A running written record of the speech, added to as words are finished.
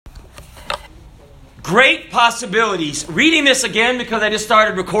Great possibilities. Reading this again because I just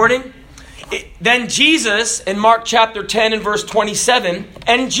started recording. Then Jesus, in Mark chapter 10 and verse 27,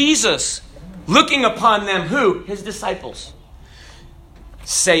 and Jesus, looking upon them, who? His disciples,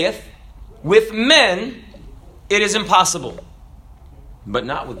 saith, with men it is impossible, but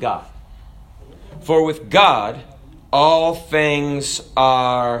not with God. For with God all things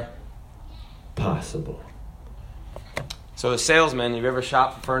are possible. So the salesman, have you ever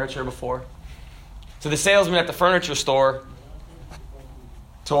shopped for furniture before? So the salesman at the furniture store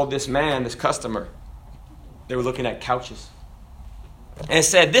told this man, this customer, they were looking at couches, and it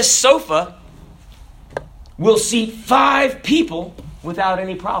said, this sofa will seat 5 people without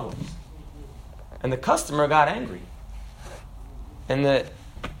any problems. And the customer got angry. And the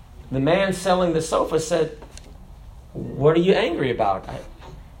man selling the sofa said, what are you angry about?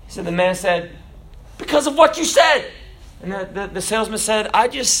 The man said, because of what you said. And the salesman said, I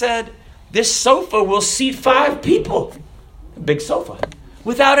just said, this sofa will seat 5 people. A big sofa.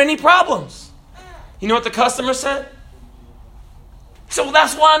 Without any problems. You know what the customer said? He said, well,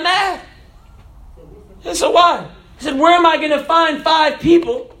 that's why I'm mad. I said, why? He said, where am I going to find 5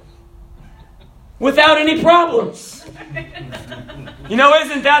 people without any problems? You know,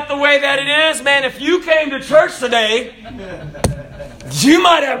 isn't that the way that it is? Man, if you came to church today, you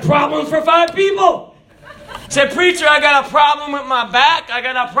might have problems for 5 people. Said, preacher, I got a problem with my back. I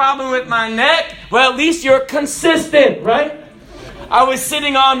got a problem with my neck. Well, at least you're consistent, right? I was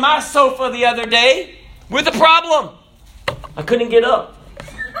sitting on my sofa the other day with a problem. I couldn't get up.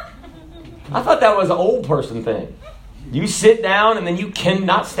 I thought that was an old person thing. You sit down and then you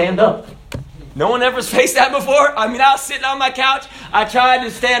cannot stand up. No one ever faced that before? I mean, I was sitting on my couch. I tried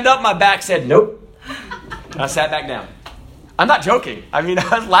to stand up. My back said, nope. I sat back down. I'm not joking. I mean,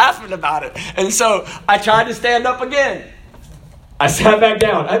 I was laughing about it. And so I tried to stand up again. I sat back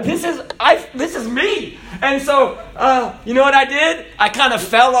down. This is me. And so, you know what I did? I kind of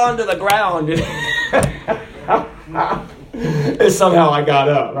fell onto the ground. And somehow I got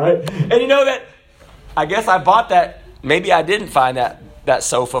up, right? And you know that, I guess I bought that. Maybe I didn't find that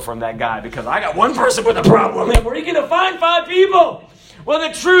sofa from that guy because I got one person with a problem. Man, where are you going to find 5 people? Well,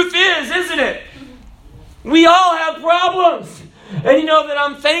 the truth is, isn't it? We all have problems. And you know that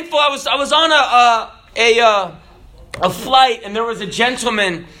I'm thankful. I was on a flight, and there was a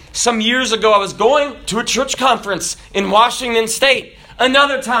gentleman some years ago. I was going to a church conference in Washington State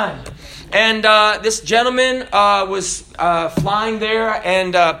another time. And this gentleman was flying there,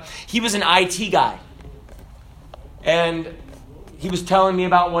 and he was an IT guy. And he was telling me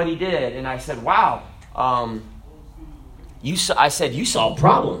about what he did. And I said, wow, you solve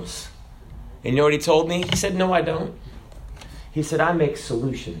problems. And you know what he told me? He said, no, I don't. He said, I make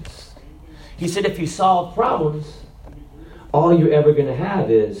solutions. He said, if you solve problems, all you're ever going to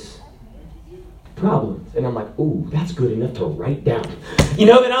have is problems. And I'm like, ooh, that's good enough to write down. You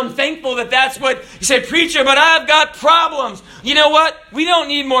know, that I'm thankful that that's what you say, preacher, but I've got problems. You know what? We don't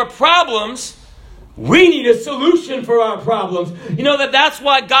need more problems. We need a solution for our problems. You know that's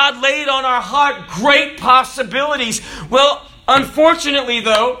why God laid on our heart great possibilities. Well, unfortunately,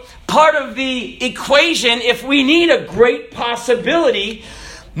 though, part of the equation, if we need a great possibility,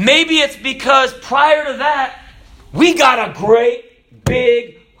 maybe it's because prior to that, we got a great,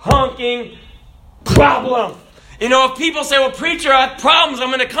 big, honking problem. You know, if people say, well, preacher, I have problems. I'm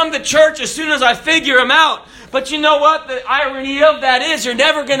going to come to church as soon as I figure them out. But you know what? The irony of that is you're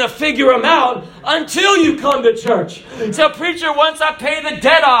never going to figure them out until you come to church. So, preacher, once I pay the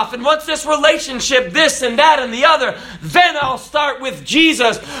debt off and once this relationship, this and that and the other, then I'll start with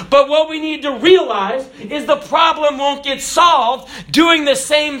Jesus. But what we need to realize is the problem won't get solved doing the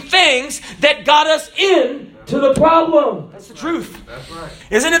same things that got us into the problem. That's the truth. That's right.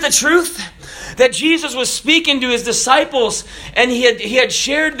 Isn't it the truth? That Jesus was speaking to his disciples, and he had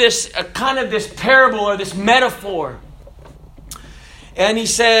shared this kind of this parable or this metaphor. And he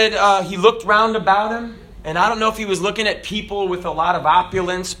said, he looked round about him, and I don't know if he was looking at people with a lot of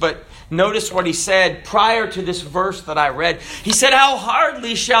opulence, but notice what he said prior to this verse that I read. He said, how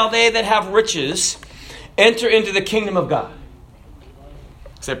hardly shall they that have riches enter into the kingdom of God?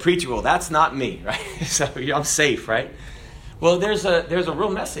 I said, preacher, well, that's not me, right? So I'm safe, right? Well, there's a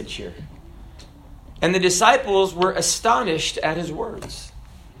real message here. And the disciples were astonished at his words.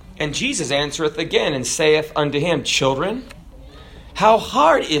 And Jesus answereth again and saith unto him, children, how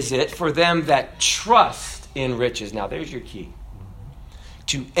hard is it for them that trust in riches? Now there's your key.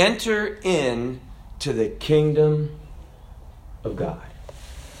 To enter into the kingdom of God.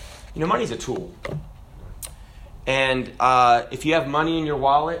 You know, money's a tool. And if you have money in your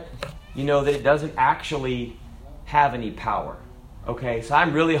wallet, you know that it doesn't actually have any power. Okay, so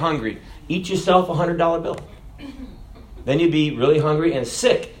I'm really hungry. Eat yourself a $100 bill. Then you'd be really hungry and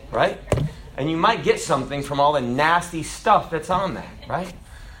sick, right? And you might get something from all the nasty stuff that's on that, right?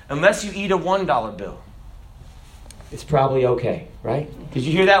 Unless you eat a $1 bill. It's probably okay, right? Did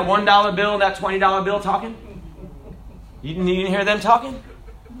you hear that $1 bill and that $20 bill talking? You didn't hear them talking?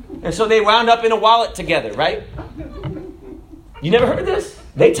 And so they wound up in a wallet together, right? You never heard this?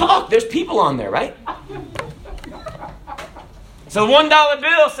 They talk. There's people on there, right? So the $1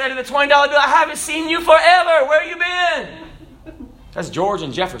 bill said to the $20 bill, I haven't seen you forever. Where you been? That's George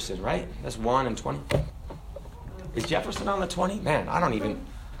and Jefferson, right? That's 1 and 20. Is Jefferson on the 20? Man, I don't even...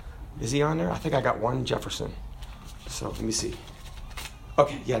 Is he on there? I think I got one Jefferson. So let me see.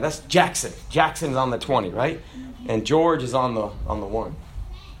 Okay, yeah, that's Jackson. Jackson's on the 20, right? And George is on the 1.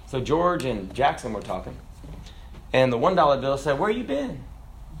 So George and Jackson were talking. And the $1 bill said, where you been?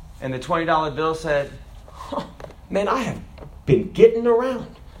 And the $20 bill said, man, I have been getting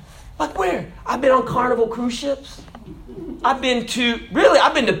around. Like where? I've been on Carnival cruise ships. I've been to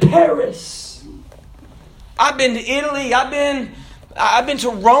Paris. I've been to Italy. I've been to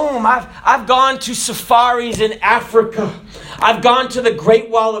Rome. I've gone to safaris in Africa. I've gone to the Great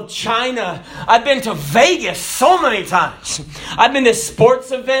Wall of China. I've been to Vegas so many times. I've been to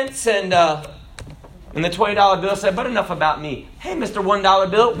sports events and the $20 bill said, but enough about me. Hey, Mr.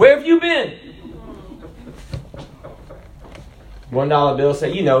 $1 bill, where have you been? $1 bill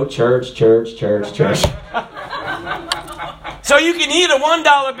said, church. So you can eat a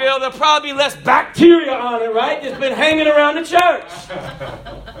 $1 bill, there'll probably be less bacteria on it, right? Just been hanging around the church.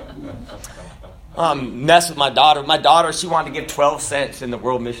 Mess with my daughter. My daughter, she wanted to give 12 cents in the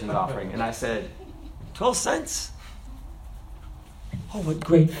World Missions Offering. And I said, 12 cents? Oh, what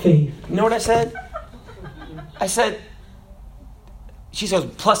great faith. You know what I said? She says,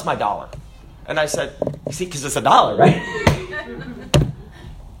 plus my dollar. And I said, you see, because it's $1, right?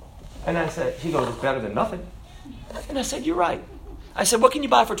 And I said, she goes, it's better than nothing. And I said, you're right. I said, what can you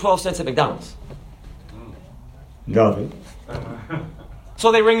buy for 12 cents at McDonald's? Nothing.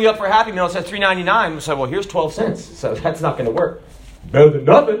 So they ring you up for a Happy Meal. It says $3.99. I said, well, here's 12 cents. So that's not going to work. Better than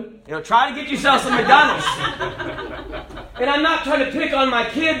nothing. Try to get yourself some McDonald's. And I'm not trying to pick on my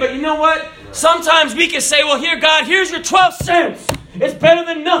kid, but you know what? Sometimes we can say, well, here, God, here's your 12 cents. It's better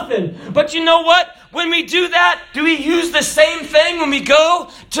than nothing. But you know what? When we do that, do we use the same thing when we go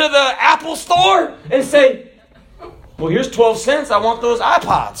to the Apple store and say, well, here's 12 cents. I want those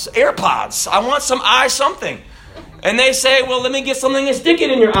AirPods. I want some something. And they say, well, let me get something and stick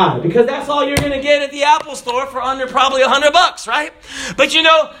it in your eye because that's all you're going to get at the Apple store for under probably $100, right? But you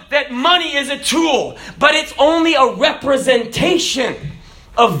know that money is a tool, but it's only a representation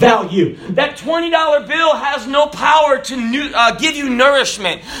of value. That $20 bill has no power to give you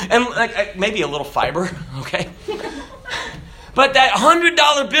nourishment and maybe a little fiber, okay? But that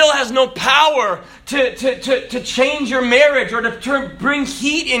 $100 bill has no power to change your marriage or to bring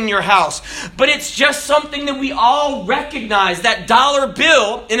heat in your house. But it's just something that we all recognize. That dollar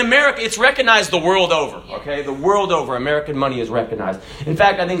bill in America, it's recognized the world over. Okay, the world over, American money is recognized. In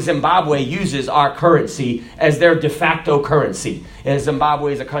fact, I think Zimbabwe uses our currency as their de facto currency. And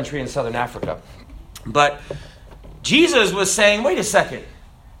Zimbabwe is a country in southern Africa. But Jesus was saying, wait a second,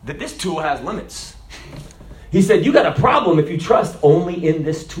 that this tool has limits. He said, you got a problem if you trust only in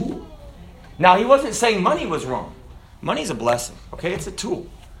this tool. Now, he wasn't saying money was wrong. Money's a blessing, okay? It's a tool.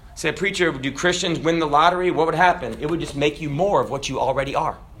 Say, preacher, do Christians win the lottery? What would happen? It would just make you more of what you already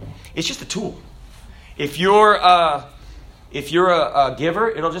are. It's just a tool. If you're a giver,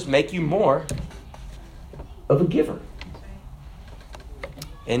 it'll just make you more of a giver.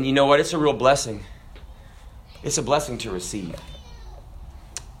 And you know what? It's a real blessing. It's a blessing to receive.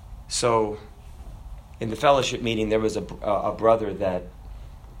 So, in the fellowship meeting, there was a brother that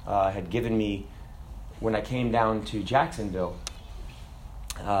had given me, when I came down to Jacksonville,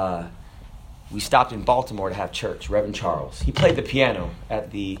 we stopped in Baltimore to have church, Reverend Charles. He played the piano at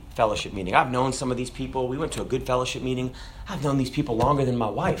the fellowship meeting. I've known some of these people. We went to a good fellowship meeting. I've known these people longer than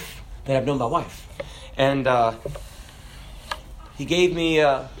I've known my wife. And he gave me,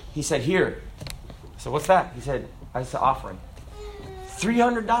 he said, here. So what's that? He said, I said, offering.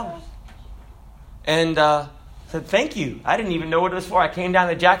 $300. And said, thank you. I didn't even know what it was for. I came down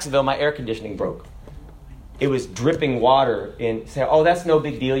to Jacksonville. My air conditioning broke. It was dripping water in. Say, oh, that's no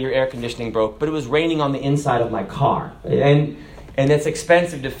big deal. Your air conditioning broke. But it was raining on the inside of my car. And it's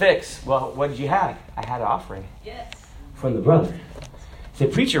expensive to fix. Well, what did you have? I had an offering. Yes. From the brother. I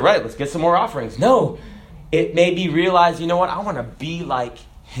said, preacher, right, let's get some more offerings. No. It made me realize, you know what? I want to be like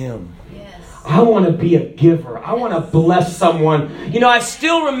him. Yes. I want to be a giver. I want to bless someone. You know, I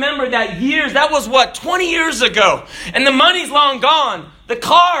still remember that years. That was 20 years ago. And the money's long gone. The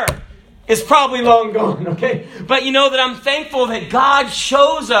car is probably long gone, okay? But you know that I'm thankful that God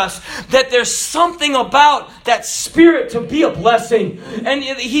shows us that there's something about that spirit to be a blessing. And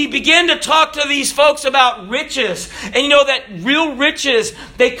he began to talk to these folks about riches. And you know that real riches,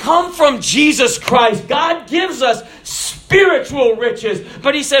 they come from Jesus Christ. God gives us spiritual riches.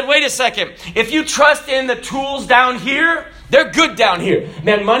 But he said, wait a second. If you trust in the tools down here, they're good down here.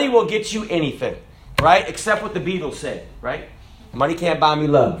 Man, money will get you anything, right? Except what the Beatles said, right? Money can't buy me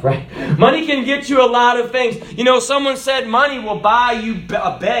love, right? Money can get you a lot of things. You know, someone said money will buy you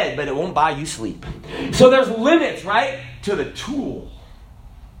a bed, but it won't buy you sleep. So there's limits, right, to the tool.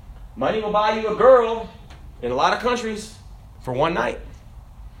 Money will buy you a girl in a lot of countries for one night.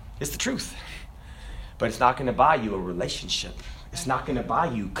 It's the truth. But it's not going to buy you a relationship. It's not going to buy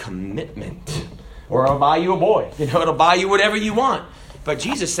you commitment. Or it'll buy you a boy. You know, it'll buy you whatever you want. But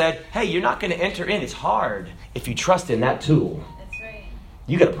Jesus said, hey, you're not going to enter in. It's hard if you trust in that tool.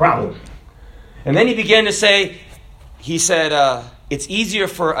 You got a problem. And then he began to say, he said, it's easier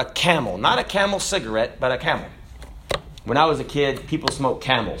for a camel, not a Camel cigarette, but a camel. When I was a kid, people smoked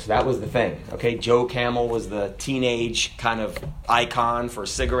Camels. That was the thing. Okay, Joe Camel was the teenage kind of icon for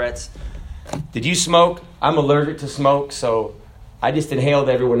cigarettes. Did you smoke? I'm allergic to smoke, so I just inhaled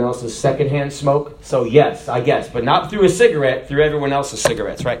everyone else's secondhand smoke. So yes, I guess, but not through a cigarette, through everyone else's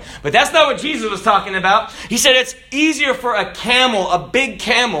cigarettes, right? But that's not what Jesus was talking about. He said it's easier for a camel, a big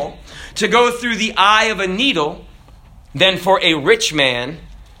camel, to go through the eye of a needle than for a rich man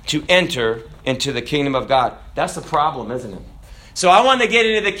to enter into the kingdom of God. That's the problem, isn't it? So I want to get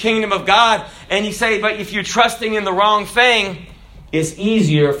into the kingdom of God, and you say, but if you're trusting in the wrong thing, it's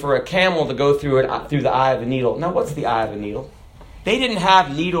easier for a camel to go through the eye of a needle. Now, what's the eye of a needle? They didn't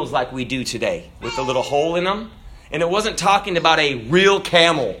have needles like we do today with a little hole in them. And it wasn't talking about a real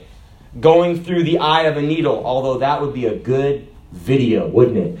camel going through the eye of a needle, although that would be a good video,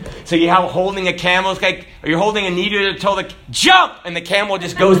 wouldn't it? So you have holding a camel, it's like, or you're holding a needle to tell the jump, and the camel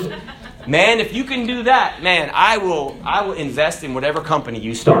just goes. Man, if you can do that, man, I will invest in whatever company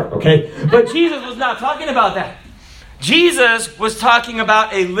you start, okay? But Jesus was not talking about that. Jesus was talking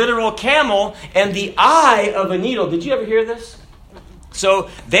about a literal camel and the eye of a needle. Did you ever hear this? So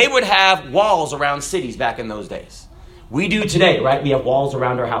they would have walls around cities back in those days. We do today, right? We have walls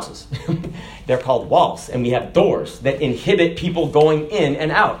around our houses. They're called walls. And we have doors that inhibit people going in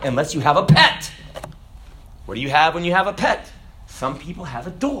and out unless you have a pet. What do you have when you have a pet? Some people have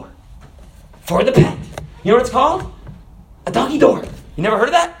a door for the pet. You know what it's called? A doggy door. You never heard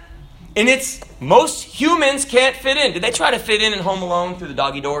of that? And most humans can't fit in. Did they try to fit in Home Alone through the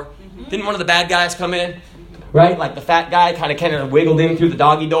doggy door? Mm-hmm. Didn't one of the bad guys come in? Right? Like the fat guy kind of wiggled in through the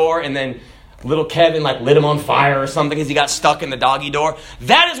doggy door, and then little Kevin lit him on fire or something because he got stuck in the doggy door.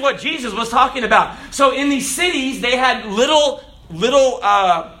 That is what Jesus was talking about. So in these cities, they had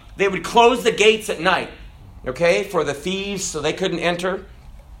they would close the gates at night, okay, for the thieves so they couldn't enter.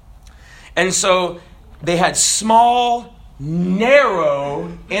 And so they had small,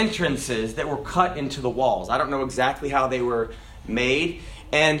 narrow entrances that were cut into the walls. I don't know exactly how they were made.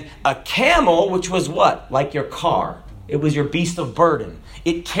 And a camel, which was what? Like your car. It was your beast of burden.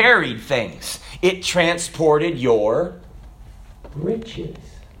 It carried things. It transported your riches.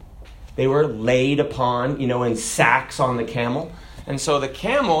 They were laid upon, in sacks on the camel. And so the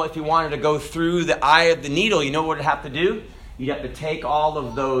camel, if you wanted to go through the eye of the needle, you know what it'd have to do? You'd have to take all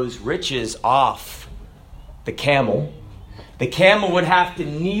of those riches off the camel. The camel would have to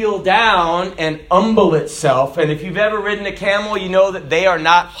kneel down and humble itself. And if you've ever ridden a camel, you know that they are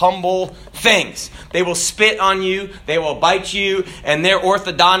not humble things. They will spit on you. They will bite you. And their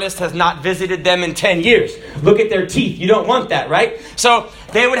orthodontist has not visited them in 10 years. Look at their teeth. You don't want that, right? So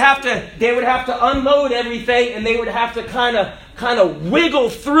they would have to unload everything, and they would have to kind of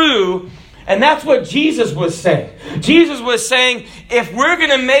wiggle through. And that's what Jesus was saying. Jesus was saying, if we're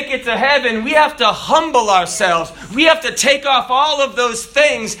going to make it to heaven, we have to humble ourselves. We have to take off all of those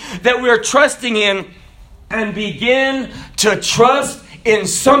things that we're trusting in and begin to trust in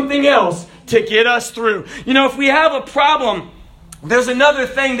something else to get us through. If we have a problem, there's another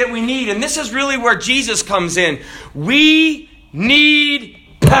thing that we need. And this is really where Jesus comes in. We need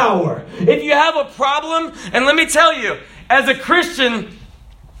power. If you have a problem, and let me tell you, as a Christian,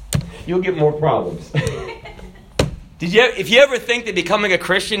 you'll get more problems. If you ever think that becoming a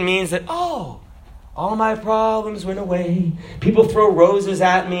Christian means that, all my problems went away. People throw roses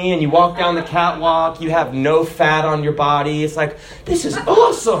at me and you walk down the catwalk. You have no fat on your body. It's like, this is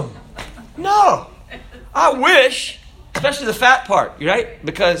awesome. No. I wish. Especially the fat part, right?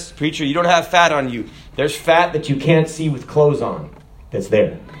 Because, preacher, you don't have fat on you. There's fat that you can't see with clothes on that's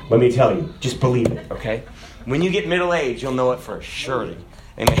there. Let me tell you. Just believe it, okay? When you get middle age, you'll know it for surely.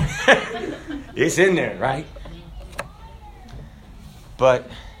 And it's in there, right? But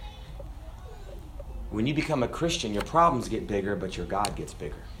when you become a Christian, your problems get bigger, but your God gets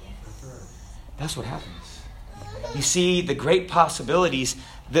bigger. That's what happens. You see, the great possibilities,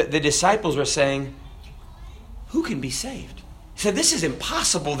 the disciples were saying, who can be saved? He said, this is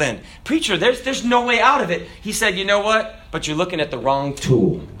impossible then. Preacher, there's no way out of it. He said, you know what? But you're looking at the wrong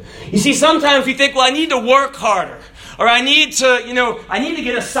tool. You see, sometimes we think, well, I need to work harder. Or I need to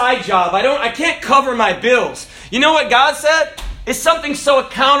get a side job. I can't cover my bills. You know what God said? It's something so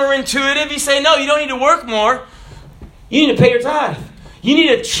counterintuitive. He said, no, you don't need to work more. You need to pay your tithe. You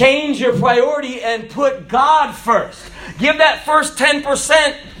need to change your priority and put God first. Give that first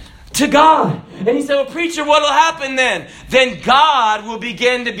 10% to God. And he said, well, preacher, what will happen then? Then God will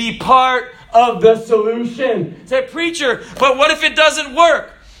begin to be part of the solution. He said, preacher, but what if it doesn't work?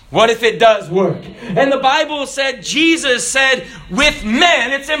 What if it does work? And the Bible said, Jesus said, with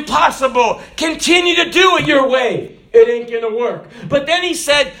men it's impossible. Continue to do it your way. It ain't going to work. But then he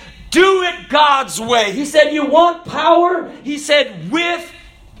said, do it God's way. He said, you want power? He said, with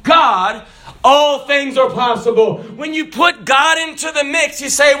God, all things are possible. When you put God into the mix, you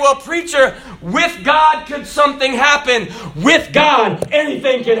say, well, preacher, with God could something happen? With God,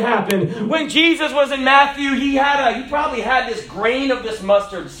 anything can happen. When Jesus was in Matthew, he probably had this grain of this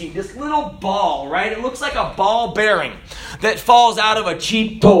mustard seed, this little ball, right? It looks like a ball bearing that falls out of a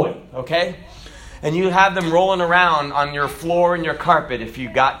cheap toy, okay? And you have them rolling around on your floor and your carpet if you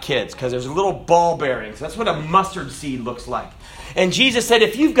got kids, because there's a little ball bearing. So that's what a mustard seed looks like. And Jesus said,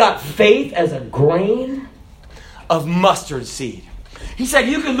 if you've got faith as a grain of mustard seed, he said,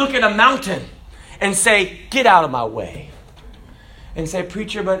 you can look at a mountain and say, get out of my way. And say,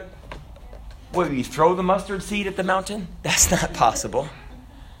 preacher, but will you throw the mustard seed at the mountain? That's not possible.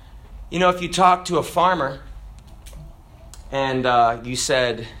 You know, if you talk to a farmer and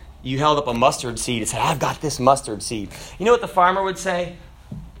you held up a mustard seed and said, I've got this mustard seed. You know what the farmer would say?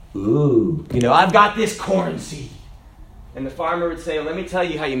 Ooh, I've got this corn seed. And the farmer would say, let me tell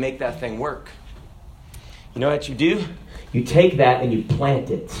you how you make that thing work. You know what you do? You take that and you plant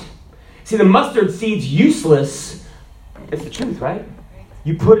it. See, the mustard seed's useless. It's the truth, right?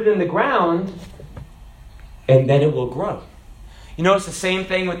 You put it in the ground and then it will grow. You know, it's the same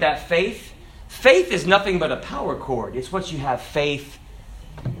thing with that faith. Faith is nothing but a power cord. It's what you have faith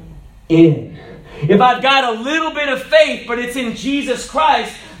in. If I've got a little bit of faith, but it's in Jesus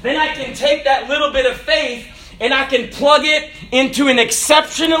Christ, then I can take that little bit of faith and I can plug it into an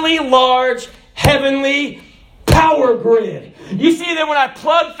exceptionally large heavenly power grid. You see that when I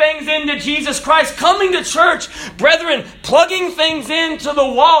plug things into Jesus Christ, coming to church, brethren, plugging things into the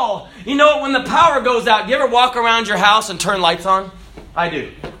wall. You know, when the power goes out, do you ever walk around your house and turn lights on? I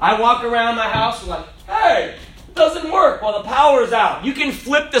do. I walk around my house and like, hey, it doesn't work. Well, the power's out. You can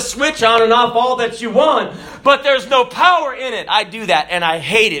flip the switch on and off all that you want, but there's no power in it. I do that, and I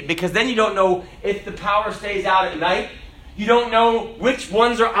hate it, because then you don't know if the power stays out at night. You don't know which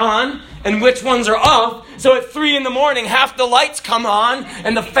ones are on and which ones are off. So at 3 a.m, half the lights come on,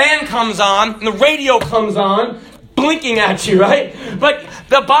 and the fan comes on, and the radio comes on, blinking at you, right? But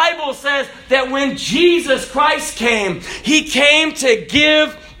the Bible says that when Jesus Christ came, He came to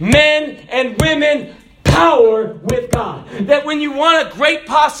give men and women power with God. That when you want a great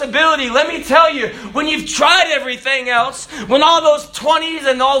possibility, let me tell you, when you've tried everything else, when all those 20s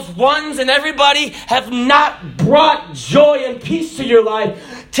and those ones and everybody have not brought joy and peace to your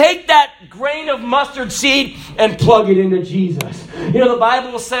life, take that grain of mustard seed and plug it into Jesus. You know, the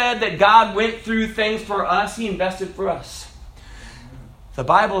Bible said that God went through things for us. He invested for us. The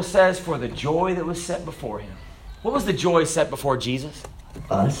Bible says for the joy that was set before Him. What was the joy set before Jesus?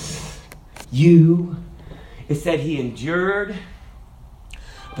 Us. You. It said He endured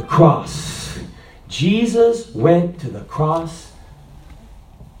the cross. Jesus went to the cross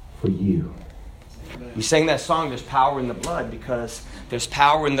for you. We sang that song, There's Power in the Blood, because there's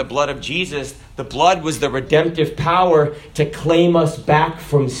power in the blood of Jesus. The blood was the redemptive power to claim us back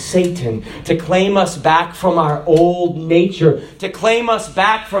from Satan, to claim us back from our old nature, to claim us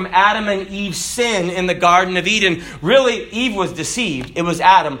back from Adam and Eve's sin in the Garden of Eden. Really, Eve was deceived. It was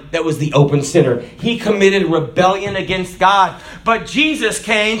Adam that was the open sinner. He committed rebellion against God. But Jesus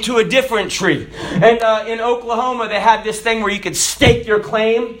came to a different tree. And in Oklahoma, they had this thing where you could stake your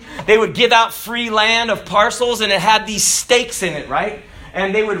claim. They would give out free land of parcels, and it had these stakes in it, right?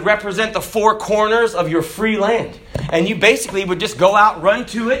 And they would represent the 4 corners of your free land. And you basically would just go out, run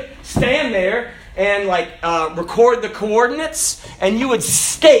to it, stand there, and record the coordinates, and you would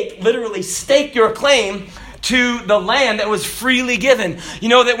literally stake your claim to the land that was freely given. You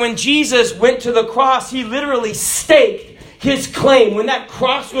know that when Jesus went to the cross, he literally staked his claim. When that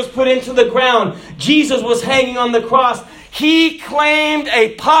cross was put into the ground, Jesus was hanging on the cross. He claimed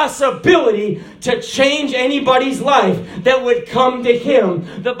a possibility to change anybody's life that would come to him.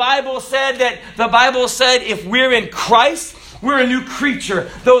 The Bible said if we're in Christ, we're a new creature.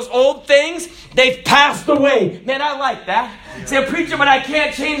 Those old things, they've passed away. Man, I like that. Say, preacher, but I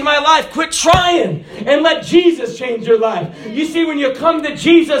can't change my life. Quit trying and let Jesus change your life. You see, when you come to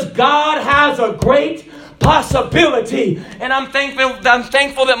Jesus, God has a great possibility. And I'm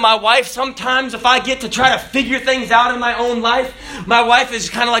thankful that my wife, sometimes if I get to try to figure things out in my own life, my wife is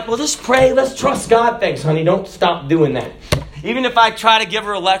kind of like, well, just pray, let's trust God. Thanks, honey, don't stop doing that. Even if I try to give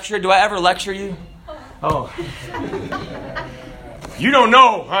her a lecture, do I ever lecture you? Oh. You don't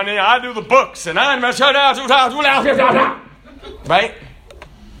know, honey, I do the books and I'm right?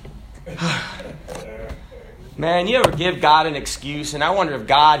 Man, you ever give God an excuse? And I wonder if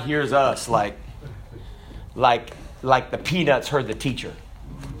God hears us like the peanuts heard the teacher.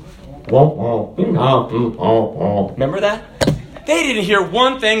 Remember that? They didn't hear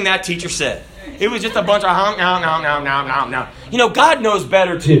one thing that teacher said. It was just a bunch of no. You know, God knows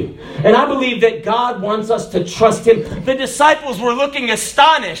better too. And I believe that God wants us to trust him. The disciples were looking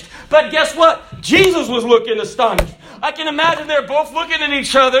astonished. But guess what? Jesus was looking astonished. I can imagine they're both looking at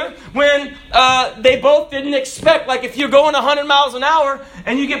each other when they both didn't expect. Like if you're going 100 miles an hour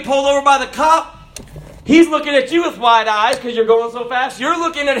and you get pulled over by the cop, he's looking at you with wide eyes because you're going so fast. You're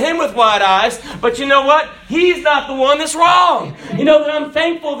looking at him with wide eyes. But you know what? He's not the one that's wrong. You know that I'm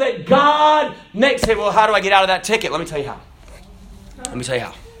thankful that God makes it. Well, how do I get out of that ticket? Let me tell you how.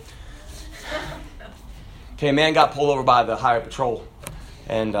 Okay, a man got pulled over by the highway patrol.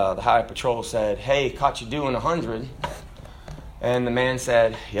 And the highway patrol said, hey, caught you doing 100. And the man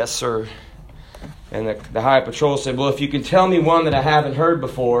said, yes, sir. And the highway patrol said, well, if you can tell me one that I haven't heard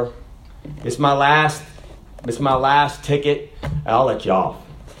before, it's my last ticket, I'll let you off.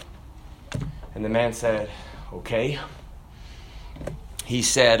 And the man said, okay. He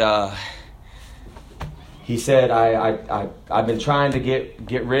said, I've been trying to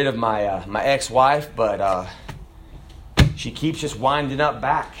get rid of my ex-wife, but she keeps just winding up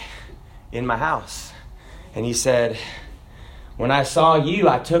back in my house. And he said, when I saw you,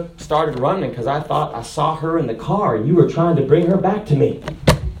 I started running because I thought I saw her in the car. You were trying to bring her back to me.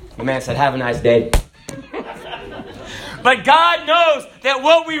 The man said, have a nice day. But God knows that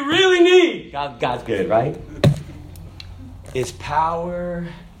what we really need, God's good, right? Is power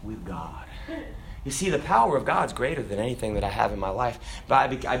with God. You see, the power of God's greater than anything that I have in my life.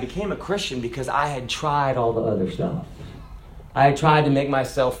 But I became a Christian because I had tried all the other stuff. I had tried to make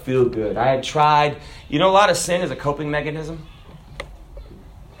myself feel good. I had tried, a lot of sin is a coping mechanism.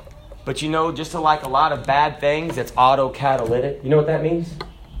 But just like a lot of bad things, it's autocatalytic. You know what that means?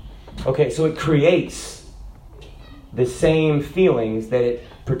 Okay, so it creates the same feelings that it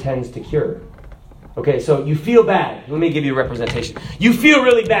pretends to cure. Okay, so you feel bad. Let me give you a representation. You feel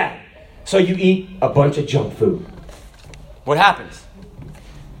really bad, so you eat a bunch of junk food. What happens?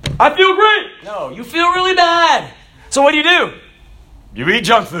 I feel great. No, you feel really bad. So what do? You eat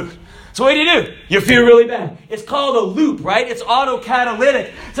junk food. So what do? You feel really bad. It's called a loop, right? It's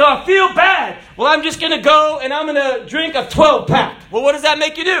autocatalytic. So I feel bad. Well, I'm just going to go and I'm going to drink a 12-pack. Well, what does that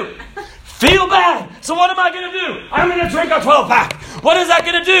make you do? Feel bad. So what am I going to do? I'm going to drink a 12-pack. What is that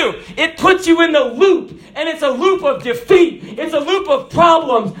going to do? It puts you in the loop. And it's a loop of defeat. It's a loop of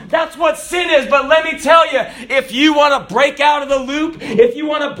problems. That's what sin is. But let me tell you, if you want to break out of the loop, if you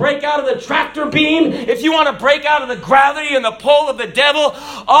want to break out of the tractor beam, if you want to break out of the gravity and the pull of the devil,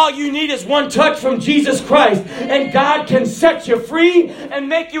 all you need is one touch from Jesus Christ. And God can set you free and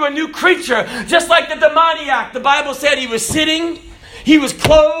make you a new creature. Just like the demoniac. The Bible said he was sitting, he was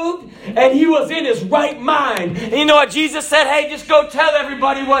clothed, and he was in his right mind. And you know what Jesus said? Hey, just go tell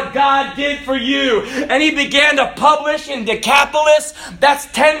everybody what God did for you. And he began to publish in Decapolis. That's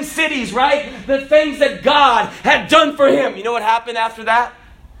 10 cities, right? The things that God had done for him. You know what happened after that?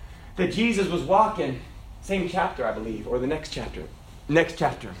 That Jesus was walking. Same chapter, I believe. Or the next chapter. Next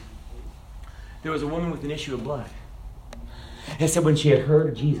chapter. There was a woman with an issue of blood. And it said when she had heard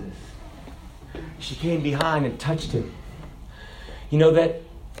of Jesus, she came behind and touched him. You know that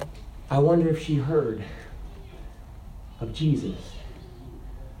I wonder if she heard of Jesus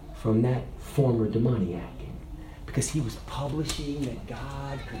from that former demoniac, because he was publishing that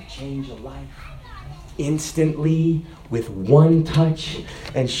God could change a life. instantly with one touch.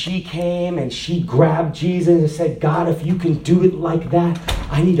 And she came and she grabbed Jesus and said, God, if you can do it like that,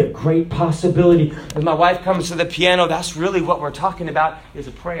 I need a great possibility. As my wife comes to the piano, that's really what we're talking about, is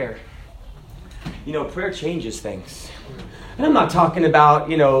a prayer. You know, prayer changes things. And I'm not talking about,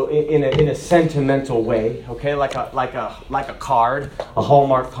 you know, in a sentimental way, okay, like a card, a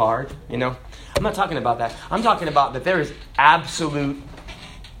Hallmark card, you know. I'm not talking about that. I'm talking about that there is absolute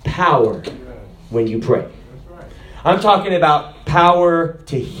power when you pray. I'm talking about power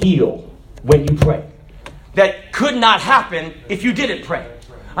to heal when you pray. That could not happen if you didn't pray.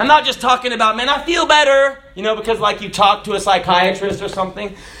 I'm not just talking about, man, I feel better, you know, because like you talk to a psychiatrist or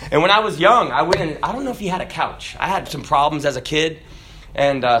something. And when I was young, I don't know if he had a couch. I had some problems as a kid.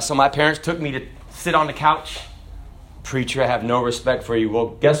 And so my parents took me to sit on the couch. Preacher, I have no respect for you. Well,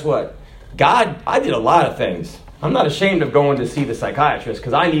 guess what? God, I did a lot of things. I'm not ashamed of going to see the psychiatrist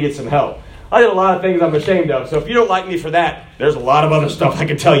because I needed some help. I did a lot of things I'm ashamed of. So if you don't like me for that, there's a lot of other stuff I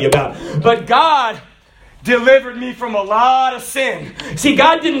can tell you about. But God delivered me from a lot of sin. See,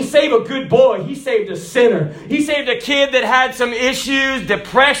 God didn't save a good boy. He saved a sinner. He saved a kid that had some issues,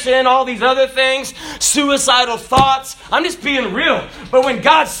 depression, all these other things, suicidal thoughts. I'm just being real. But when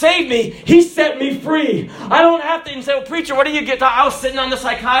God saved me, He set me free. I don't have to say, well, preacher, what do you get? I was sitting on the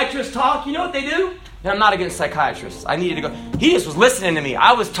psychiatrist talk. You know what they do? And I'm not against psychiatrists. I needed to go. He just was listening to me.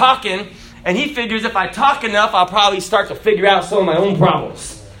 I was talking, and he figures if I talk enough, I'll probably start to figure out some of my own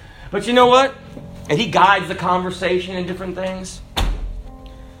problems. But you know what? And he guides the conversation and different things.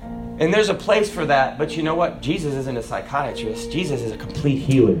 And there's a place for that. But you know what? Jesus isn't a psychiatrist. Jesus is a complete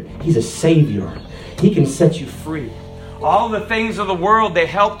healer. He's a savior. He can set you free. All the things of the world, they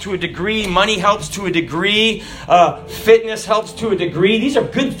help to a degree. Money helps to a degree. Fitness helps to a degree. These are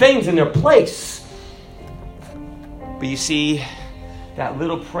good things in their place. But you see, that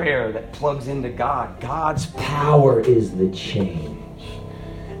little prayer that plugs into God, God's power is the change.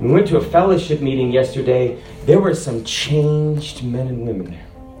 We went to a fellowship meeting yesterday. There were some changed men and women there.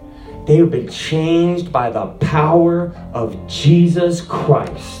 They have been changed by the power of Jesus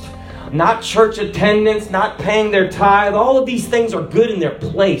Christ. Not church attendance, not paying their tithe. All of these things are good in their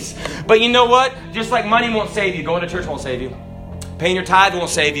place. But you know what? Just like money won't save you, going to church won't save you. Paying your tithe won't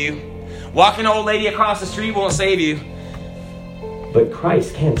save you. Walking an old lady across the street won't save you. But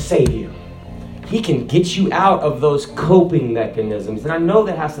Christ can save you. He can get you out of those coping mechanisms. And I know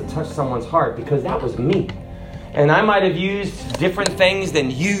that has to touch someone's heart because that was me. And I might have used different things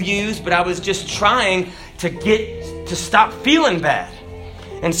than you used, but I was just trying to get to stop feeling bad.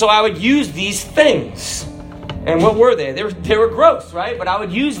 And so I would use these things. And what were they? They were gross, right? But I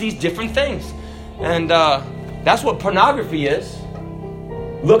would use these different things. And that's what pornography is.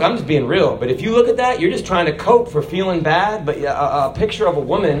 Look, I'm just being real. But if you look at that, you're just trying to cope for feeling bad. But a picture of a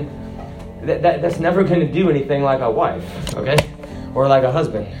woman, that's never going to do anything like a wife, okay? Or like a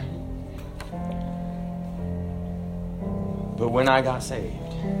husband. But when I got saved,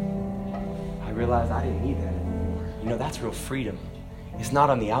 I realized I didn't need that anymore. You know, that's real freedom. It's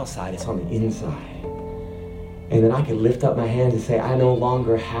not on the outside, it's on the inside. And then I could lift up my hands and say, I no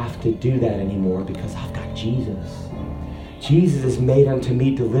longer have to do that anymore because I've got Jesus. Jesus has made unto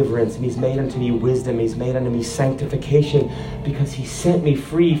me deliverance, and He's made unto me wisdom, He's made unto me sanctification, because He set me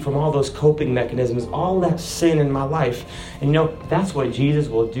free from all those coping mechanisms, all that sin in my life. And you know, that's what Jesus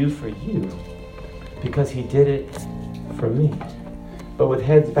will do for you, because He did it for me. But with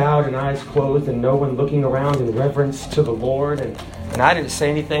heads bowed and eyes closed and no one looking around in reverence to the Lord, and I didn't say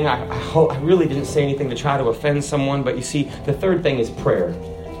anything, I really didn't say anything to try to offend someone, but you see, the third thing is prayer.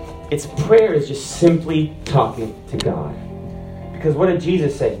 Prayer is just simply talking to God. Because what did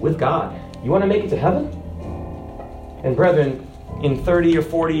Jesus say? With God. You want to make it to heaven? And brethren, in 30 or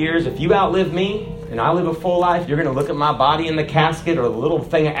 40 years, if you outlive me and I live a full life, you're going to look at my body in the casket or the little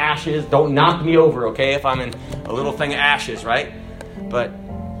thing of ashes. Don't knock me over, okay, if I'm in a little thing of ashes, right? But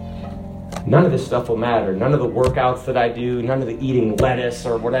none of this stuff will matter. None of the workouts that I do, none of the eating lettuce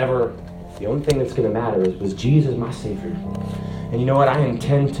or whatever. The only thing that's going to matter was Jesus my Savior. And you know what? I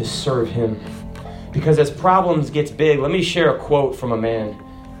intend to serve Him. Because as problems gets big, let me share a quote from a man.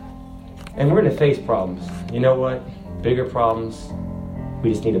 And we're going to face problems. You know what? Bigger problems.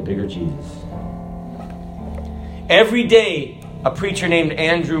 We just need a bigger Jesus. Every day, a preacher named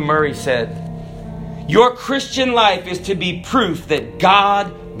Andrew Murray said, your Christian life is to be proof that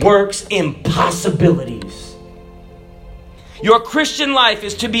God works impossibilities. Your Christian life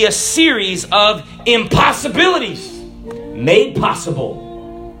is to be a series of impossibilities made possible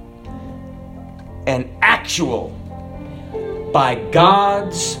and actual by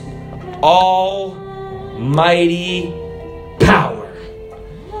God's almighty power.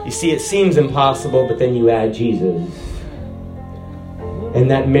 You You see, it seems impossible, but then you add Jesus. And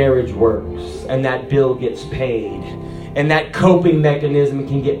that marriage works, and that bill gets paid, and that coping mechanism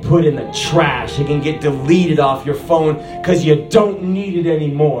can get put in the trash. It can get deleted off your phone because you don't need it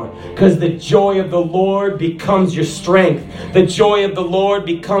anymore. Because the joy of the Lord becomes your strength. The joy of the Lord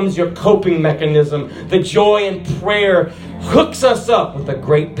becomes your coping mechanism. The joy in prayer hooks us up with a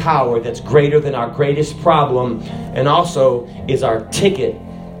great power that's greater than our greatest problem, and also is our ticket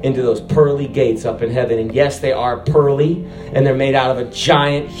into those pearly gates up in heaven. And yes, they are pearly, and they're made out of a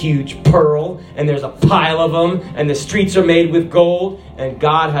giant, huge pearl, and there's a pile of them, and the streets are made with gold, and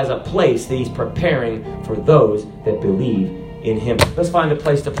God has a place that He's preparing for those that believe in Him. Let's find a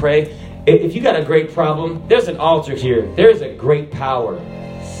place to pray. If you got a great problem, there's an altar here. There's a great power.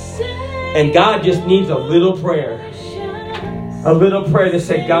 And God just needs a little prayer. A little prayer to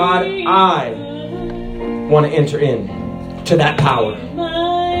say, God, I want to enter in to that power.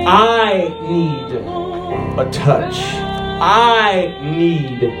 I need a touch. I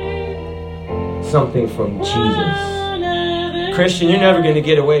need something from Jesus. Christian, you're never going to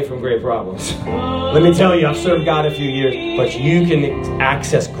get away from great problems. Let me tell you, I've served God a few years, but you can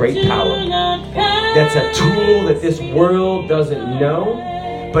access great power. That's a tool that this world doesn't know,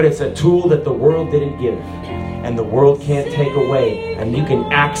 but it's a tool that the world didn't give. And the world can't take away. And you can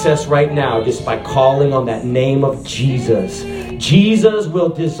access right now just by calling on that name of Jesus. Jesus will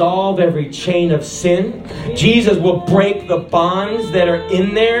dissolve every chain of sin. Jesus will break the bonds that are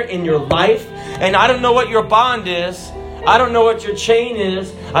in there in your life. And I don't know what your bond is. I don't know what your chain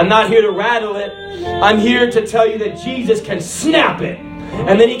is. I'm not here to rattle it. I'm here to tell you that Jesus can snap it.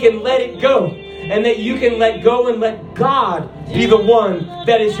 And then He can let it go. And that you can let go and let God be the one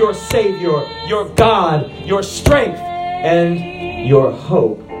that is your Savior, your God, your strength, and your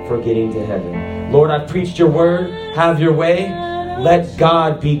hope for getting to heaven. Lord, I've preached your word. Have your way. Let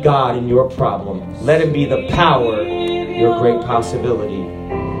God be God in your problem. Let Him be the power, your great possibility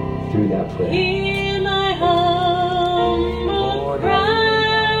through that prayer. Lord,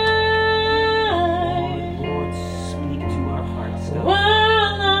 Lord, speak to our hearts now.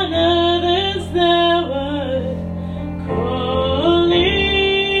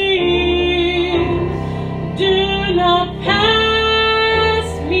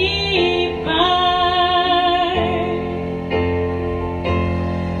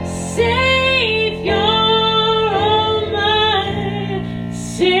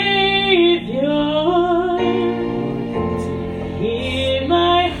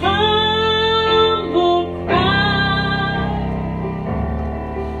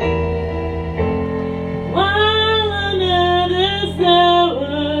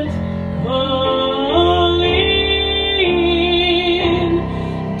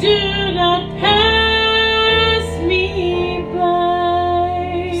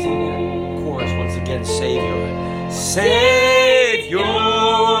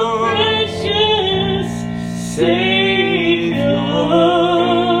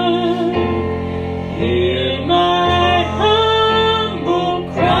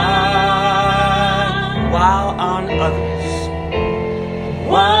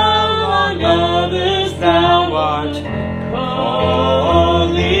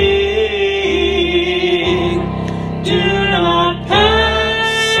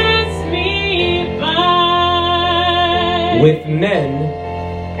 With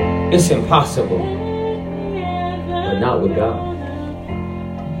men, it's impossible, but not with God.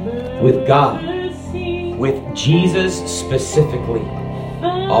 With God, with Jesus specifically,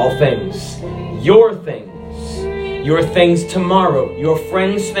 all things, your things tomorrow, your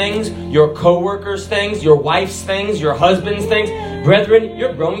friends' things, your co-workers' things, your wife's things, your husband's things, brethren,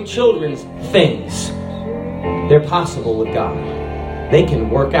 your grown children's things, they're possible with God. They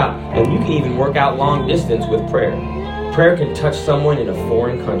can work out, and you can even work out long distance with prayer. Prayer can touch someone in a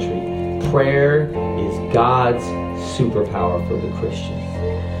foreign country. Prayer is God's superpower for the Christian.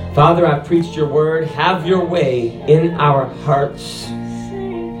 Father, I've preached your word. Have your way in our hearts.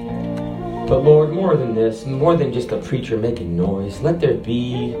 But Lord, more than this, more than just a preacher making noise, let there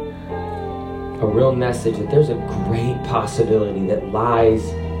be a real message that there's a great possibility that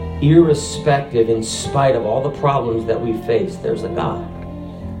lies irrespective, in spite of all the problems that we face. There's a God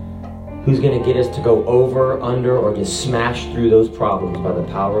who's going to get us to go over, under, or just smash through those problems by the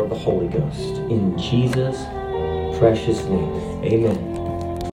power of the Holy Ghost. In Jesus' precious name, amen.